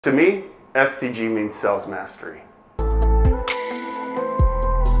To me, SCG means sales mastery.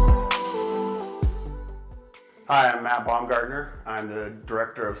 Hi, I'm Matt Baumgartner. I'm the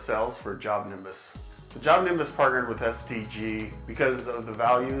Director of Sales for Job Nimbus. So Job Nimbus partnered with SCG because of the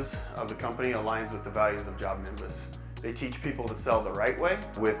values of the company aligns with the values of Job Nimbus. They teach people to sell the right way,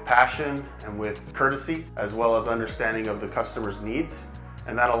 with passion and with courtesy, as well as understanding of the customer's needs,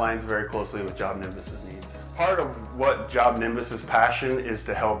 and that aligns very closely with Job Nimbus's needs. Part of what Job Nimbus's passion is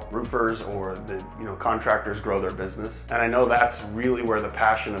to help roofers or the contractors grow their business, and I know that's really where the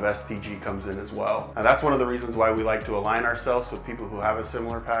passion of STG comes in as well. And that's one of the reasons why we like to align ourselves with people who have a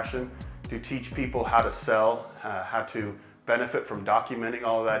similar passion, to teach people how to sell, how to benefit from documenting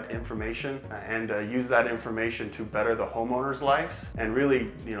all of that information, and use that information to better the homeowners' lives, and really,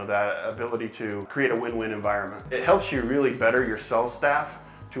 that ability to create a win-win environment. It helps you really better your sales staff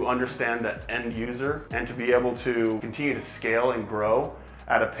to understand the end user and to be able to continue to scale and grow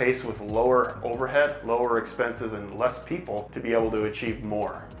at a pace with lower overhead, lower expenses, and less people to be able to achieve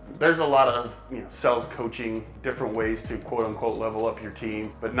more. There's a lot of sales coaching, different ways to quote unquote level up your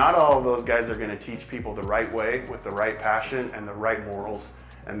team, but not all of those guys are going to teach people the right way with the right passion and the right morals.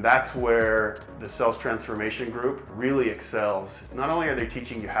 And that's where the sales transformation group really excels. Not only are they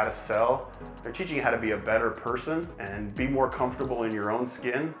teaching you how to sell, they're teaching you how to be a better person and be more comfortable in your own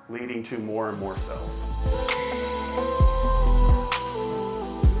skin, leading to more and more sales.